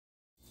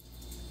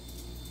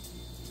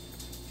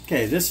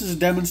Okay, this is a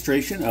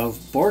demonstration of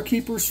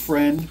Barkeeper's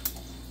Friend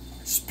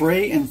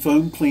spray and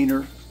foam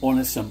cleaner on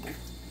a cymbal.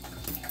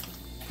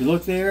 If you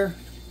look there,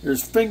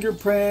 there's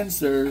fingerprints,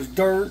 there's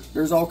dirt,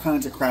 there's all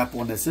kinds of crap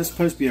on this. This is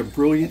supposed to be a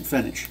brilliant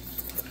finish.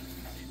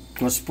 I'm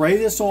going to spray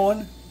this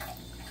on.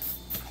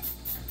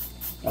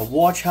 Now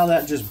watch how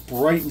that just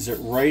brightens it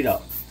right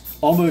up,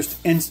 almost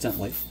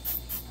instantly.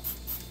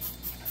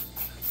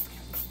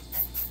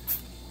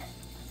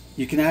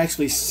 You can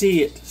actually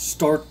see it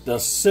start, the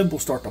cymbal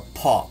start to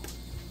pop.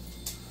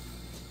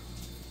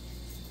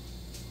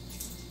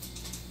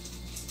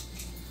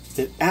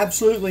 Did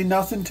absolutely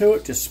nothing to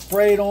it. Just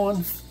spray it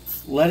on,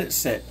 let it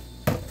sit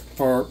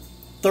for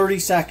 30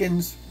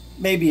 seconds,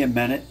 maybe a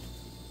minute.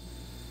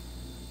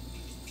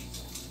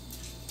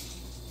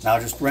 Now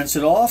just rinse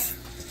it off.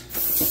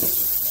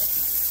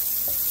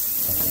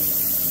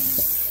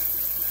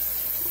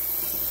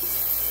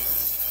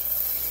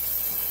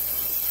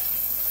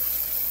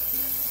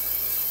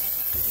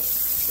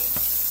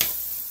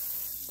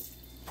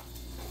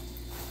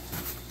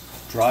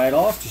 Dry it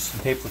off, just some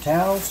paper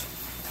towels.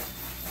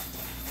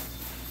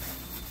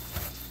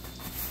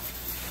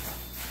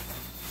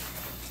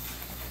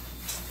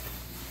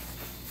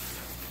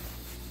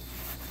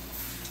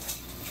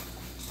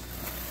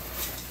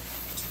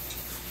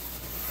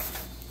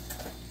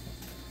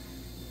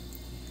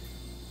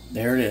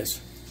 There it is.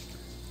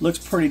 Looks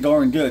pretty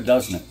darn good,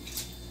 doesn't it?